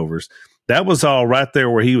leftovers. That was all right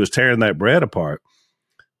there where he was tearing that bread apart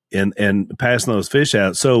and passing those fish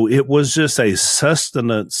out. So it was just a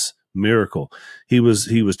sustenance miracle. He was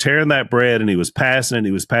tearing that bread and he was passing it.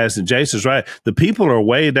 He was passing. Jason's right. The people are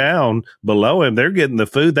way down below him. They're getting the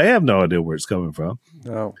food. They have no idea where it's coming from.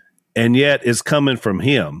 No. And yet it's coming from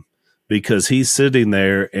him because he's sitting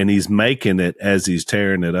there and he's making it as he's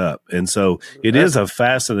tearing it up. And so it is a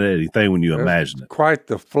fascinating thing when you imagine it. Quite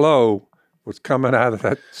the flow was coming out of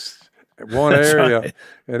that one area, right.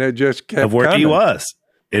 And it just kept of where coming. He was.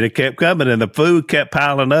 And it kept coming, and the food kept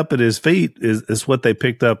piling up at his feet. Is what they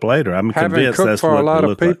picked up later. I'm convinced that's what it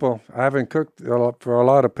looked like. Having cooked for a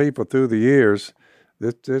lot of people through the years,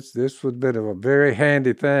 this would have been a very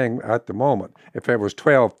handy thing at the moment. If there was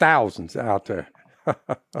 12,000 out there,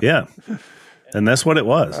 yeah, and that's what it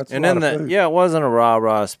was. That's and then it wasn't a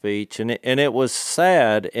rah-rah speech, and it was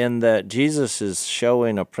sad in that Jesus is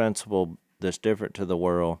showing a principle that's different to the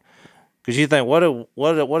world. Because you think, what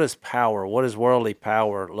is power? What does worldly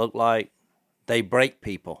power look like? They break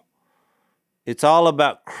people. It's all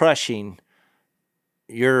about crushing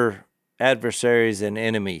your adversaries and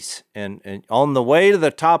enemies. And on the way to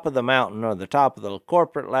the top of the mountain or the top of the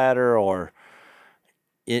corporate ladder or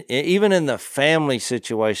even in the family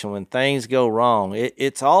situation when things go wrong,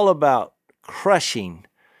 it's all about crushing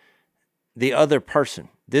the other person.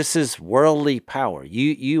 This is worldly power.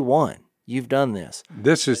 You won. You've done this.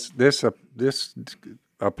 This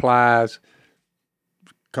applies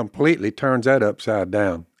completely, turns that upside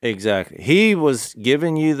down. Exactly. He was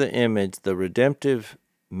giving you the image, the redemptive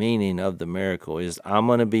meaning of the miracle is I'm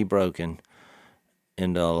going to be broken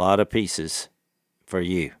into a lot of pieces for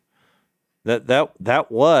you. That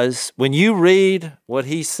was, when you read what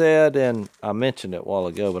he said, and I mentioned it a while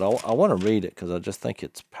ago, but I want to read it because I just think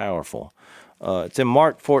it's powerful. It's in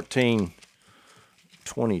Mark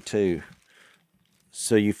 14:22.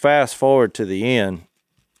 So you fast forward to the end.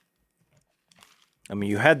 I mean,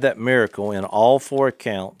 you had that miracle in all four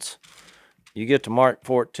accounts. You get to Mark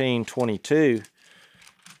 14:22,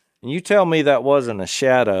 and you tell me that wasn't a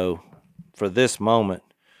shadow for this moment.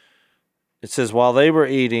 It says, while they were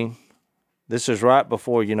eating, this is right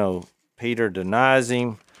before, Peter denies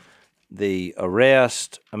him, the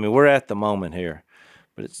arrest. I mean, we're at the moment here.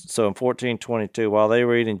 But so in 14:22, while they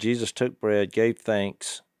were eating, Jesus took bread, gave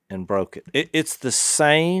thanks, and broke it. It's the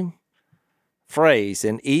same phrase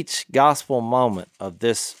in each gospel moment of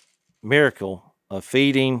this miracle of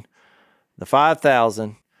feeding the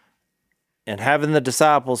 5,000 and having the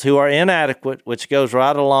disciples who are inadequate, which goes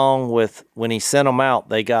right along with when he sent them out,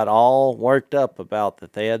 they got all worked up about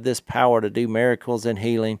that they had this power to do miracles and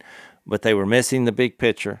healing, but they were missing the big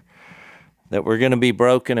picture. That we're going to be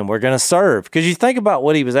broken and we're going to serve. Because you think about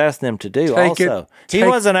what he was asking them to do He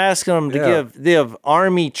wasn't asking them to give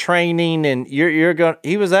army training and you're going.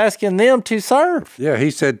 He was asking them to serve. Yeah,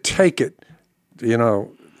 he said, take it.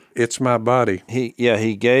 It's my body.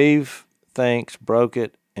 He gave thanks, broke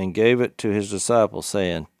it, and gave it to his disciples,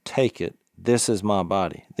 saying, take it. This is my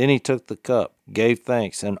body. Then he took the cup, gave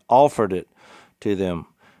thanks, and offered it to them,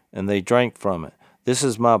 and they drank from it. This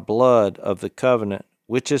is my blood of the covenant,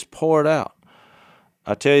 which is poured out.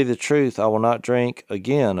 I tell you the truth, I will not drink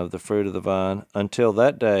again of the fruit of the vine until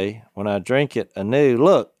that day when I drink it anew.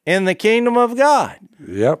 Look, in the kingdom of God.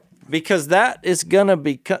 Yep. Because this is going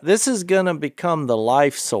to become the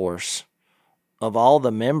life source of all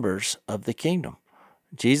the members of the kingdom.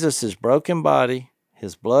 Jesus' broken body,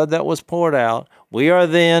 his blood that was poured out. We are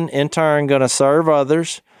then, in turn, going to serve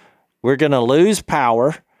others. We're going to lose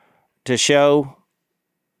power to show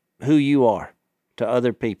who you are to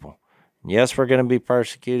other people. Yes, we're going to be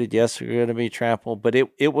persecuted. Yes, we're going to be trampled. But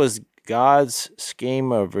it was God's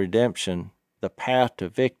scheme of redemption, the path to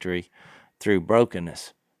victory through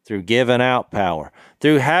brokenness, through giving out power,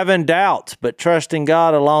 through having doubts, but trusting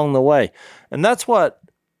God along the way. And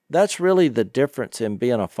that's really the difference in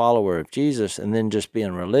being a follower of Jesus and then just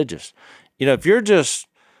being religious. You know, if you're just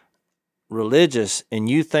religious and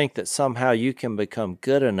you think that somehow you can become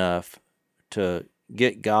good enough to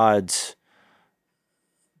get God's,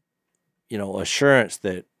 assurance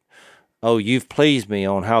that, oh, you've pleased me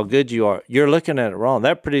on how good you are, you're looking at it wrong.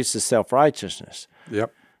 That produces self-righteousness.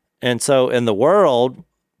 Yep. And so in the world's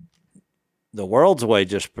way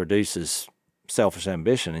just produces selfish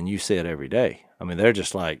ambition, and you see it every day. I mean, they're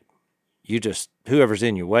just like, whoever's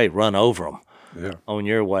in your way, run over them on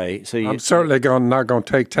your way. So I'm certainly not going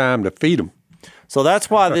to take time to feed them. So that's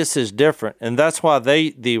why this is different, and that's why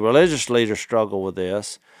the religious leaders struggle with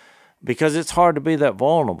this, because it's hard to be that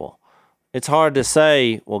vulnerable. It's hard to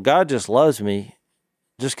say, well, God just loves me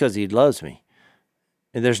just because he loves me.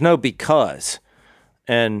 And there's no because.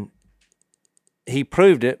 And he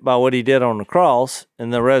proved it by what he did on the cross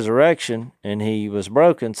and the resurrection, and he was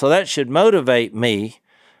broken. So that should motivate me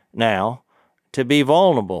now to be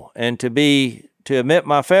vulnerable and to admit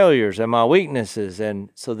my failures and my weaknesses. And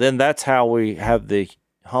so then that's how we have the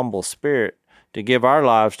humble spirit to give our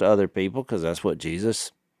lives to other people, because that's what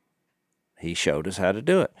Jesus, he showed us how to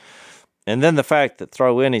do it. And then the fact that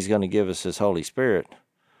he's going to give us his Holy Spirit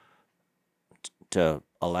to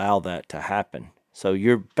allow that to happen. So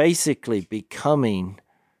you're basically becoming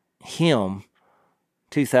him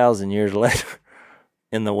 2,000 years later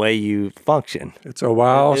in the way you function. It's a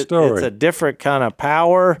wild story. It's a different kind of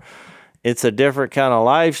power. It's a different kind of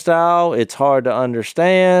lifestyle. It's hard to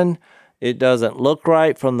understand. It doesn't look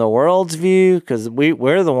right from the world's view, because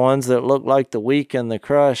we're the ones that look like the weak and the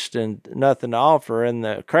crushed and nothing to offer and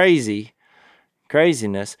the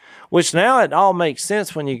craziness, which now it all makes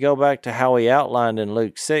sense when you go back to how he outlined in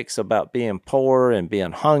Luke 6 about being poor and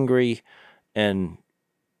being hungry and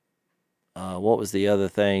what was the other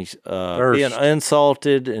things? Being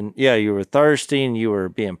insulted, and you were thirsty and you were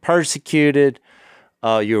being persecuted.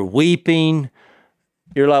 You're weeping.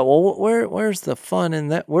 You're like, well, where's the fun in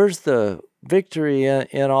that? Where's the victory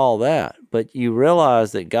in all that? But you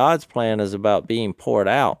realize that God's plan is about being poured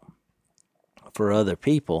out for other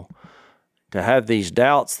people, to have these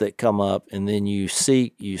doubts that come up, and then you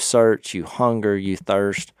seek, you search, you hunger, you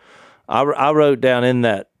thirst. I wrote down in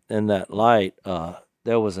that light,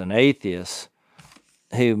 there was an atheist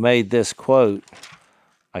who made this quote.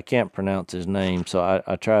 I can't pronounce his name, so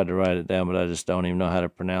I tried to write it down, but I just don't even know how to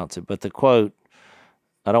pronounce it. But the quote,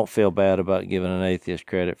 I don't feel bad about giving an atheist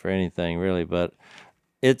credit for anything, really, but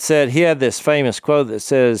it said, he had this famous quote that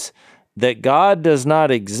says, that God does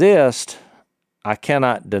not exist, I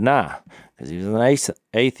cannot deny, because he was an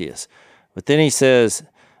atheist. But then he says,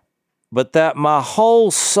 but that my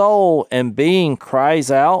whole soul and being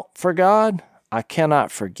cries out for God, I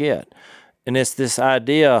cannot forget. And it's this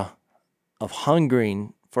idea of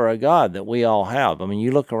hungering for a God that we all have. I mean,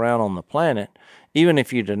 you look around on the planet, even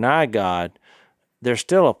if you deny God, there's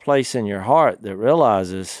still a place in your heart that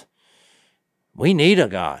realizes we need a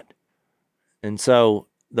God. And so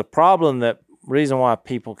the reason why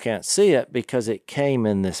people can't see it, because it came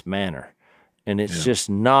in this manner. And it's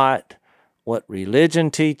just not what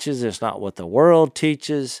religion teaches. It's not what the world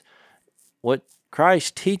teaches. What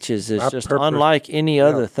Christ teaches is just unlike any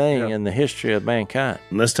other thing in the history of mankind.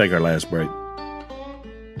 Let's take our last break.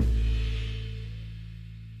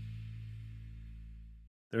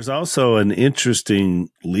 There's also an interesting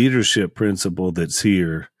leadership principle that's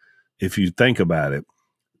here, if you think about it.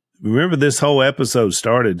 Remember, this whole episode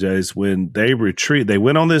started, Jace, when they retreat. They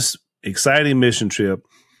went on this exciting mission trip.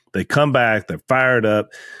 They come back. They're fired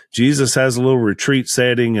up. Jesus has a little retreat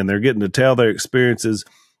setting, and they're getting to tell their experiences,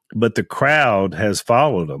 but the crowd has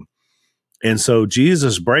followed them. And so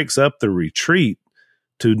Jesus breaks up the retreat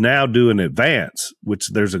to now do an advance, which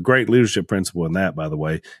there's a great leadership principle in that, by the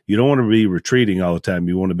way. You don't want to be retreating all the time.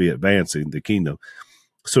 You want to be advancing the kingdom.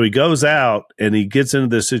 So he goes out and he gets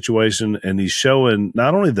into this situation, and he's showing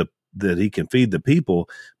not only that he can feed the people,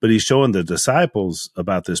 but he's showing the disciples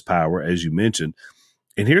about this power, as you mentioned.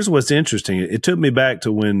 And here's what's interesting. It took me back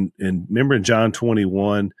to remember in John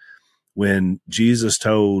 21, when Jesus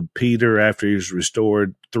told Peter after he was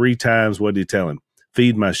restored 3 times, what did he tell him?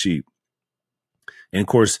 Feed my sheep. And of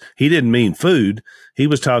course, he didn't mean food. He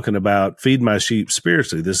was talking about feed my sheep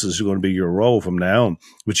spiritually. This is going to be your role from now on.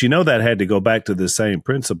 But that had to go back to the same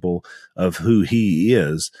principle of who he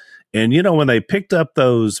is. And when they picked up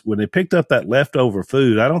that leftover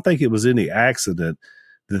food, I don't think it was any accident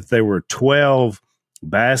that there were 12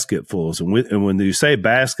 basketfuls. And when you say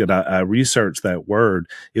basket, I researched that word.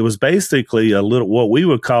 It was basically a little, what we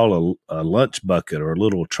would call a lunch bucket or a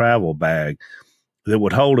little travel bag that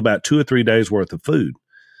would hold about 2 or 3 days worth of food,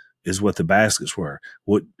 is what the baskets were.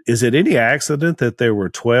 Is it any accident that there were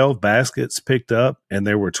 12 baskets picked up and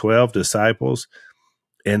there were 12 disciples?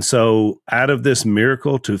 And so out of this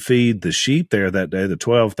miracle to feed the sheep there that day, the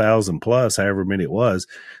 12,000 plus, however many it was,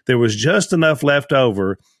 there was just enough left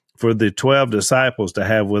over for the 12 disciples to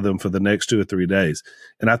have with them for the next 2 or 3 days.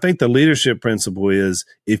 And I think the leadership principle is,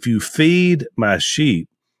 if you feed my sheep,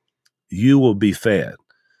 you will be fed.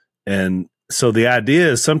 And so the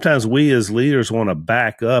idea is, sometimes we as leaders want to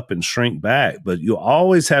back up and shrink back, but you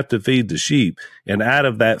always have to feed the sheep. And out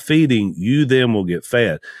of that feeding, you then will get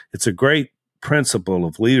fed. It's a great principle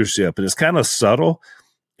of leadership. And it's kind of subtle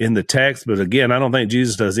in the text, but again, I don't think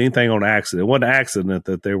Jesus does anything on accident. It wasn't an accident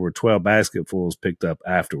that there were 12 basketfuls picked up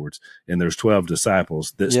afterwards, and there's 12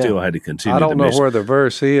 disciples that still had to continue. I don't know where the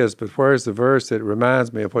verse is, but where's the verse that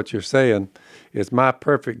reminds me of what you're saying? It's my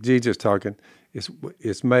perfect, Jesus talking.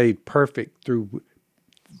 It's made perfect through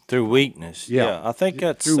weakness. Yeah, I think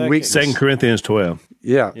that's through weakness. 2 Corinthians 12.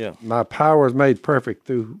 Yeah, my power is made perfect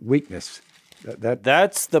through weakness.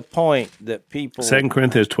 That's the point that people. 2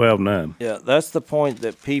 Corinthians 12:9. Yeah, that's the point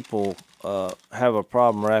that people have a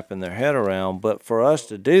problem wrapping their head around. But for us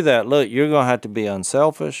to do that, look, you're going to have to be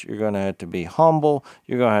unselfish. You're going to have to be humble.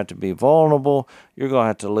 You're going to have to be vulnerable. You're going to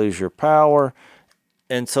have to lose your power.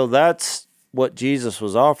 And so that's what Jesus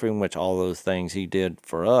was offering, which all those things he did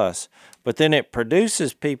for us. But then it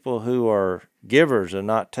produces people who are givers and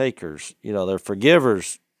not takers. They're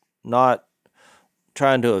forgivers, not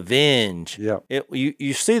trying to avenge. Yeah.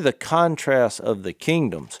 You see the contrast of the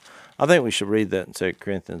kingdoms. I think we should read that in 2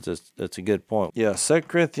 Corinthians. That's a good point. Yeah, 2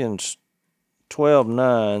 Corinthians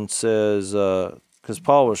 12:9 says, because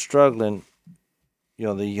Paul was struggling,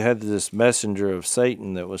 you had this messenger of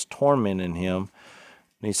Satan that was tormenting him.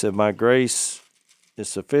 And he said, my grace is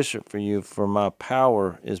sufficient for you, for my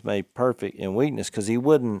power is made perfect in weakness, because he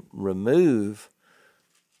wouldn't remove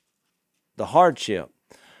the hardship.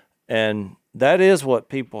 And that is what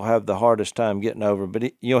people have the hardest time getting over.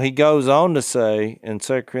 But he goes on to say in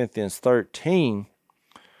 2 Corinthians 13,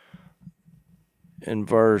 in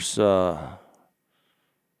verse, like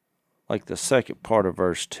the second part of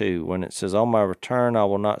verse 2, when it says, on my return I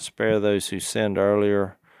will not spare those who sinned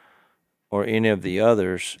earlier or any of the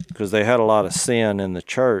others, because they had a lot of sin in the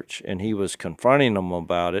church, and he was confronting them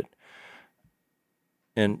about it.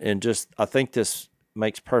 And just, I think this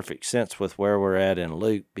makes perfect sense with where we're at in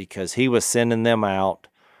Luke, because he was sending them out.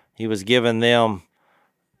 He was giving them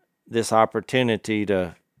this opportunity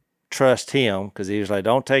to trust him, because he was like,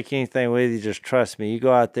 don't take anything with you, just trust me. You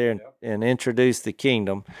go out there and introduce the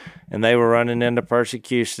kingdom. And they were running into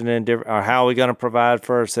persecution and different, or how are we going to provide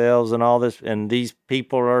for ourselves and all this. And these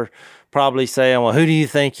people are probably saying, well, who do you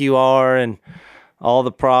think you are? And all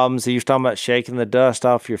the problems. He was talking about shaking the dust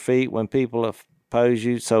off your feet when people oppose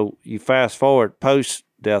you. So you fast forward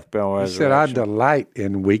post-death, burial, and resurrection. He said, I delight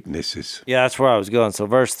in weaknesses. Yeah, that's where I was going. So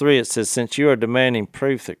verse 3, it says, since you are demanding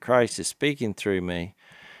proof that Christ is speaking through me,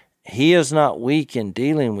 he is not weak in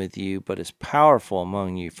dealing with you, but is powerful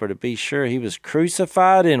among you. For to be sure, he was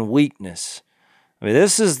crucified in weakness. I mean,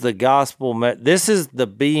 this is the gospel. This is the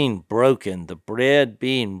being broken, the bread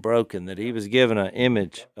being broken that he was given an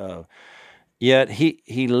image of. Yet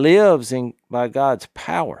he lives by God's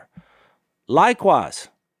power. Likewise,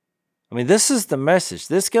 I mean, this is the message.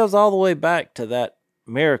 This goes all the way back to that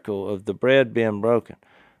miracle of the bread being broken.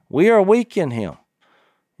 We are weak in him.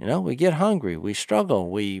 We get hungry, we struggle,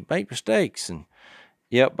 we make mistakes, and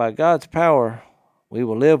yet by God's power, we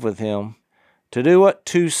will live with him to do what?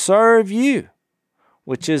 To serve you,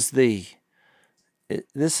 which is this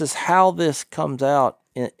is how this comes out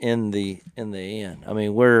in the end. I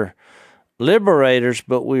mean, we're liberators,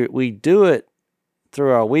 but we do it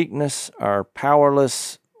through our weakness, our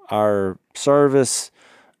powerless, our service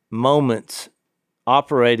moments,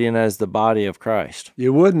 operating as the body of Christ.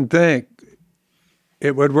 You wouldn't think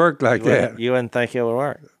it would work like that. You wouldn't think it would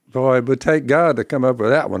work. Boy, it would take God to come up with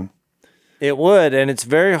that one. It would, and it's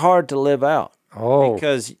very hard to live out. Oh.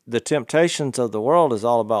 Because the temptations of the world is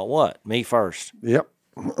all about what? Me first. Yep.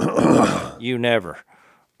 You never.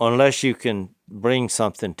 Unless you can bring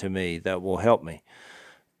something to me that will help me.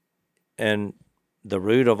 And the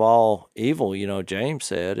root of all evil, James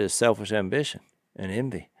said, is selfish ambition. and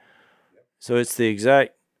envy. So it's the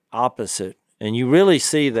exact opposite. And you really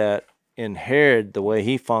see that in Herod, the way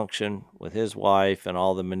he functioned with his wife and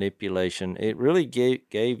all the manipulation. It really gave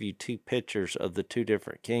you two pictures of the two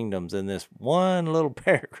different kingdoms in this one little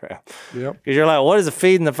paragraph. Yep. Because you're like, what does the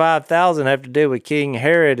feeding the 5,000 have to do with King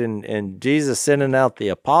Herod and Jesus sending out the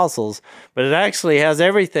apostles? But it actually has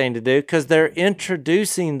everything to do because they're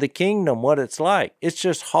introducing the kingdom, what it's like. It's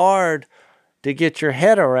just hard to get your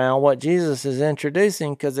head around what Jesus is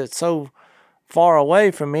introducing because it's so far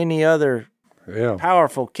away from any other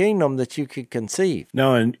powerful kingdom that you could conceive.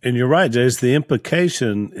 No, and you're right, Jace. The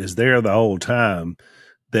implication is there the whole time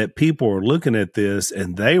that people are looking at this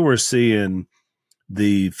and they were seeing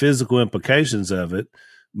the physical implications of it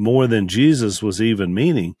more than Jesus was even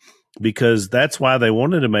meaning, because that's why they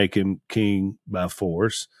wanted to make him king by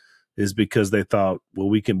force, is because they thought, well,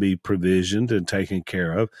 we can be provisioned and taken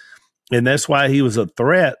care of. And that's why he was a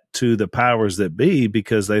threat to the powers that be,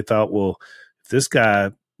 because they thought, well, if this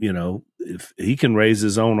guy, if he can raise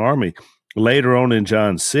his own army. Later on in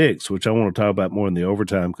John 6, which I want to talk about more in the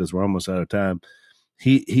overtime because we're almost out of time,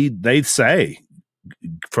 they say,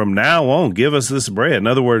 from now on, give us this bread. In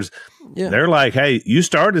other words, they're like, hey, you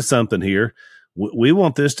started something here. We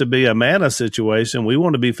want this to be a manna situation. We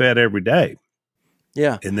want to be fed every day.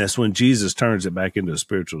 Yeah. And that's when Jesus turns it back into a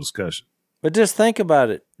spiritual discussion. But just think about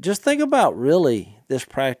it. Just think about really this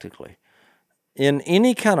practically. In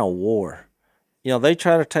any kind of war, they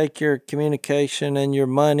try to take your communication and your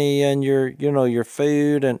money and your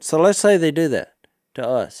food. And so let's say they do that to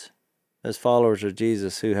us as followers of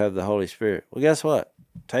Jesus who have the Holy Spirit. Well, guess what?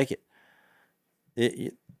 Take it.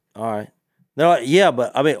 All right. They're like, yeah,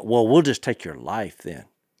 but we'll just take your life then.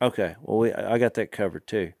 Okay. Well, I got that covered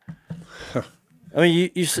too. I mean,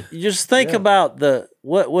 you just think about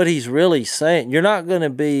what he's really saying. You're not going to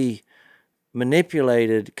be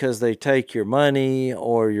manipulated because they take your money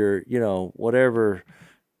or your, whatever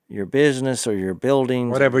your business or your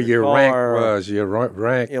buildings, whatever your rank was, your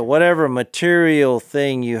rank. Whatever material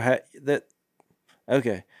thing you had.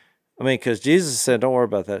 Okay. I mean, because Jesus said, don't worry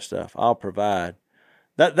about that stuff. I'll provide.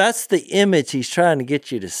 That's the image he's trying to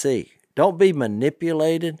get you to see. Don't be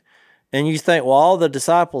manipulated. And you think, well, all the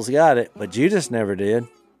disciples got it, but Judas never did.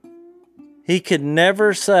 He could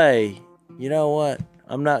never say, you know what?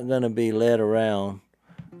 I'm not going to be led around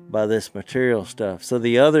by this material stuff. So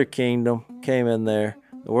the other kingdom came in there,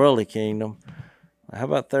 the worldly kingdom. How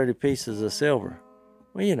about 30 pieces of silver?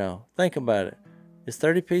 Well, think about it. Is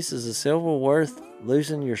 30 pieces of silver worth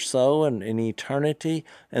losing your soul and eternity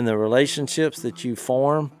and the relationships that you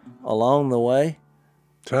form along the way?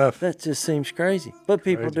 Tough. That just seems crazy. But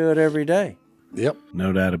people do it every day. Yep.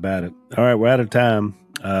 No doubt about it. All right, we're out of time.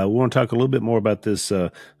 We want to talk a little bit more about this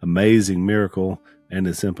amazing miracle and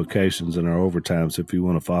its implications in our overtime. So if you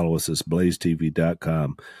want to follow us, it's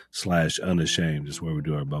blazetv.com/unashamed is where we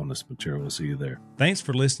do our bonus material. We'll see you there. Thanks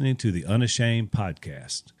for listening to the Unashamed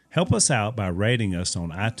podcast. Help us out by rating us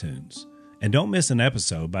on iTunes. And don't miss an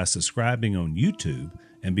episode by subscribing on YouTube,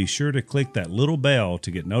 and be sure to click that little bell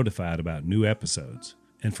to get notified about new episodes.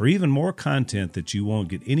 And for even more content that you won't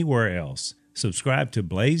get anywhere else, subscribe to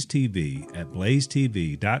Blaze TV at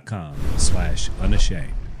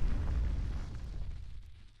blazetv.com/unashamed.